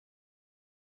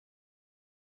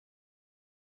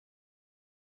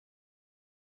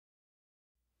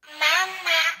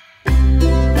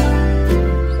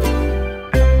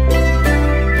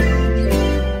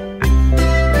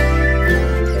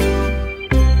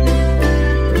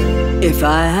If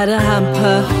I had a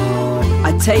hamper,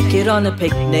 I'd take it on a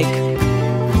picnic,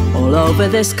 all over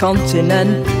this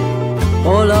continent,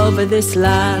 all over this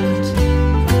land.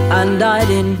 And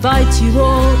I'd invite you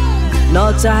all,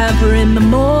 not to hamper in the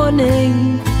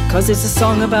morning, 'cause it's a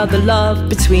song about the love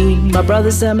between my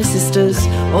brothers and my sisters,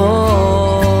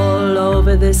 all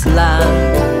over this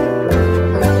land.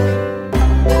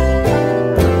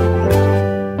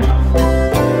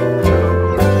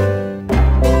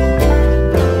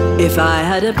 If I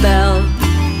had a bell,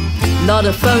 not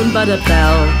a phone but a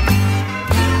bell,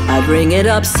 I'd ring it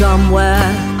up somewhere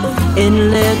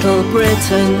in Little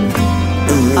Britain.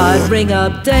 I'd ring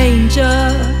up danger,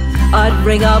 I'd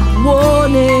ring up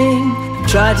warning,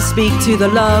 try to speak to the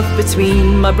love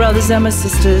between my brothers and my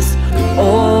sisters,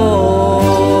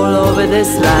 all over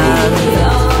this land.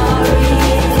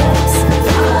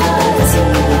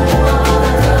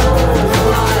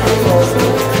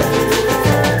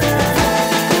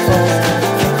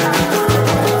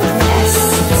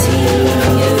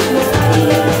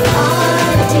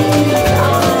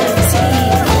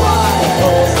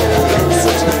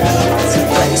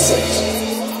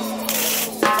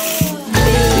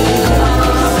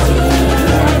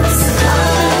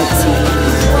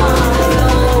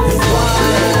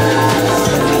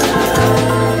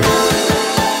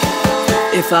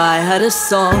 If I had a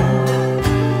song,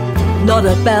 not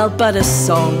a bell but a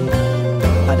song,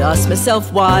 I'd ask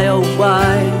myself why, oh why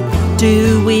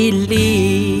do we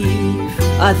leave?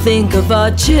 I think of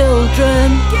our children,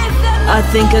 I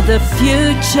think of the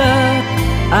future,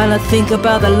 and I think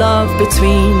about the love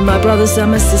between my brothers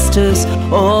and my sisters,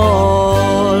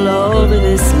 all over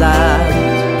this land.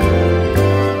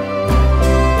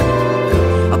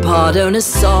 A part owner's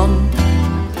song,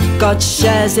 got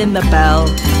shares in the bell,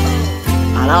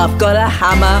 and I've got a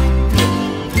hammer.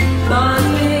 Not a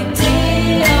big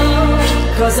deal,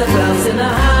 'cause the bell's in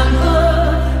the hammer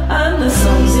and the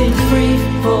song's in free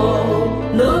fall.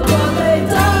 Look what they've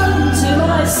done to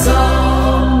my song.